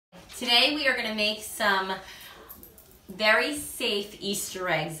Today we are going to make some very safe Easter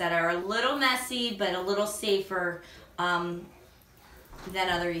eggs that are a little messy but a little safer than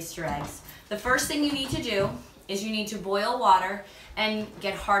other Easter eggs. The first thing you need to do is you need to boil water and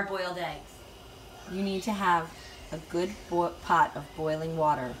get hard-boiled eggs. You need to have a good pot of boiling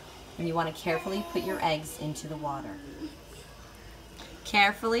water, and you want to carefully put your eggs into the water.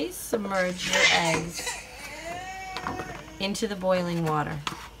 Carefully submerge your eggs into the boiling water.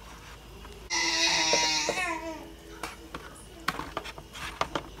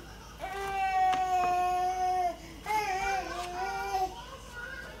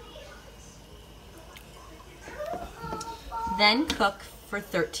 Then cook for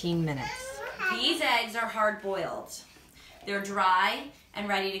 13 minutes. These eggs are hard boiled. They're dry and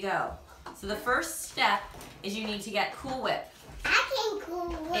ready to go. So the first step is you need to get Cool Whip. I can Cool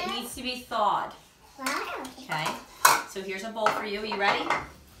Whip. It needs to be thawed. Wow. Okay, so here's a bowl for you. Are you ready?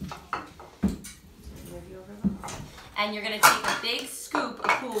 And you're gonna take a big scoop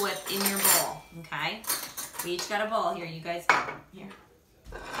of Cool Whip in your bowl, okay? We each got a bowl. Here, you guys, here.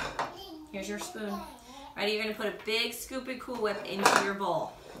 Here's your spoon. Ready, you're gonna put a big scoop of Cool Whip into your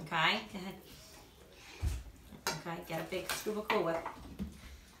bowl, okay? Go ahead. Okay, get a big scoop of Cool Whip.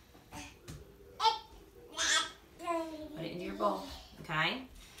 Put it into your bowl, okay?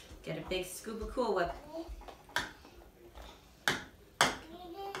 Get a big scoop of Cool Whip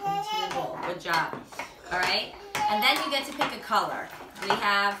into your bowl. Good job. All right, and then you get to pick a color. We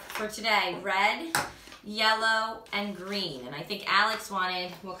have, for today, red, yellow, and green. And I think Alex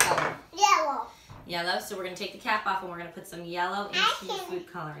wanted, what color? Yellow. Yellow, so we're going to take the cap off and we're going to put some yellow into your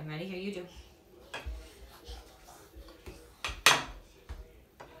food coloring. Ready? Here, you do.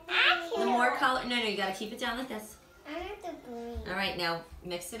 The more color, no, you got to keep it down like this. I want the green. All right, now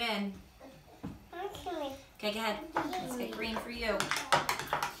mix it in. Okay, go ahead. Let's get green for you.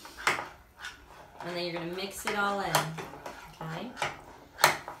 And then you're going to mix it all in, okay?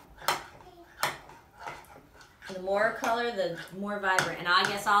 And the more color, the more vibrant. And I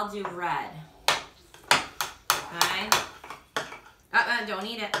guess I'll do red. Okay? Don't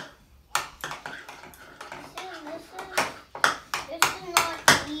eat it. This is not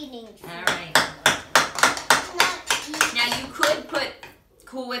eating. All right. Now you could put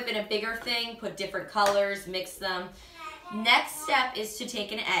Cool Whip in a bigger thing, put different colors, mix them. Next step is to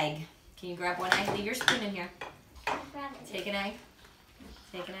take an egg. Can you grab one egg? Leave your spoon in here. Take an egg.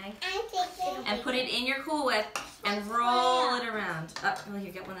 Take an egg. And put it in your Cool Whip and roll it around. Oh,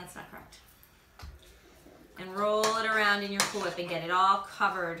 here, get one that's not correct. And roll it around in your Cool Whip and get it all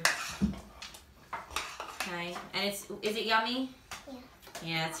covered. Okay. And is it yummy? Yeah.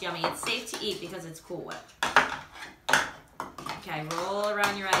 Yeah, it's yummy. It's safe to eat because it's Cool Whip. Okay, roll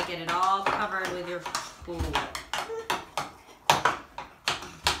around your egg, get it all covered with your Cool Whip.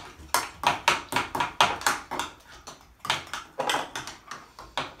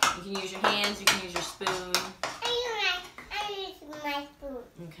 You can use your hands, you can use your spoon. I use my spoon.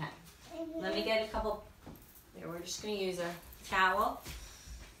 Okay. Let me get a couple. Here, we're just going to use a towel.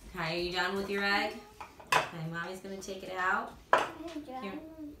 Okay, are you done with your egg? Okay, Mommy's going to take it out. Here.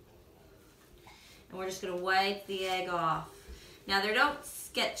 And we're just going to wipe the egg off. Now, they don't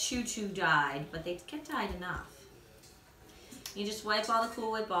get too dyed, but they get dyed enough. You just wipe all the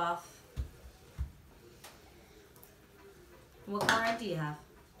Cool Whip off. What color egg do you have?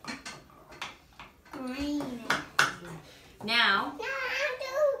 Green. Now,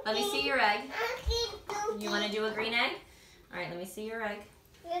 let me see your egg. You want to do a green egg? All right, let me see your egg.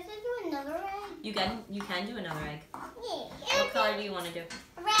 You have to do another egg? You can do another egg. Yeah. What color do you want to do?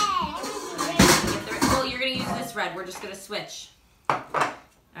 Red. Well, you're going to use this red. We're just going to switch. All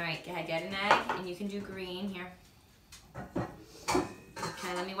right, go ahead, get an egg, and you can do green here.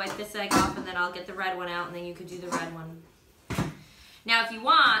 Okay, let me wipe this egg off, and then I'll get the red one out, and then you could do the red one. Now, if you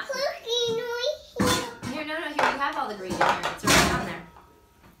want... Here, no, here, you have all the green in here. It's already on there.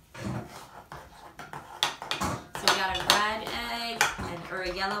 So we got a red egg, or a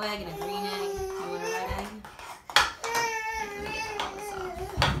yellow egg, and a green egg. You want a red egg? Let me get all this off.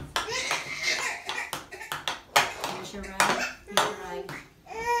 Here's your red. Here's your egg.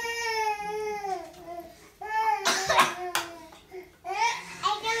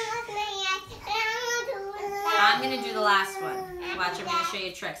 I'm going to do the last one. Watch, I'm going to show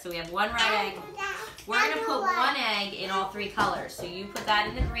you a trick. So we have one red egg. We're going to put one egg in all three colors. So you put that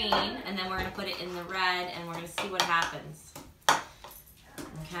in the green, and then we're going to put it in the red, and we're going to see what happens.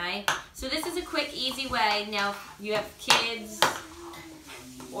 Okay? So this is a quick, easy way. Now, if you have kids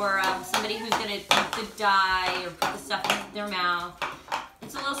or somebody who's going to eat the dye or put the stuff in their mouth,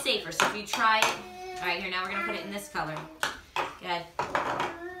 it's a little safer. So if you try it, all right, here, now we're going to put it in this color. Good.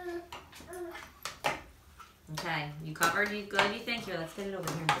 Okay, you covered? You good, you think? Here, let's get it over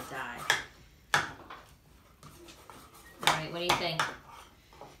here in the dye. All right, what do you think?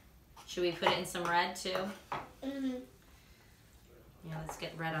 Should we put it in some red too? Mm-hmm. Yeah, let's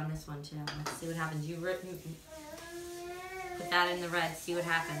get red on this one too. Let's see what happens. You put that in the red, see what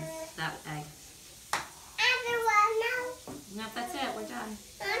happens. That egg. Nope, that's it. We're done.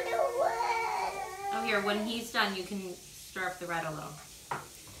 Oh, here, when he's done, you can stir up the red a little.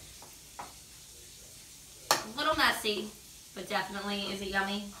 A little messy, but definitely, is it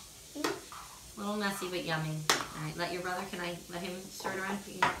yummy? A little messy, but yummy. All right, let your brother, can I let him stir it around?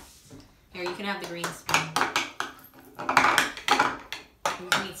 Here, you can have the green spoon. You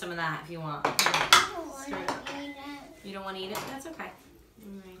can eat some of that if you want. You don't want to eat it? That's okay.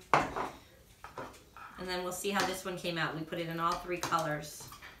 All right. And then we'll see how this one came out. We put it in all 3 colors.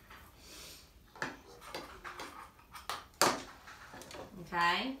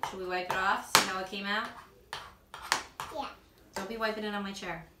 Okay, should we wipe it off? See how it came out? Yeah. Don't be wiping it on my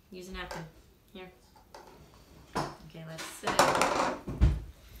chair. Use a napkin. Here. Okay, let's see.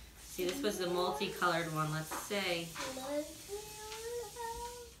 See, this was the multicolored one. Let's see.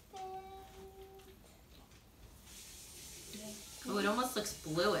 Oh, it almost looks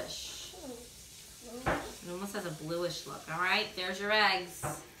bluish. It almost has a bluish look. All right, there's your eggs.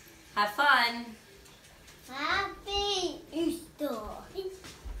 Have fun.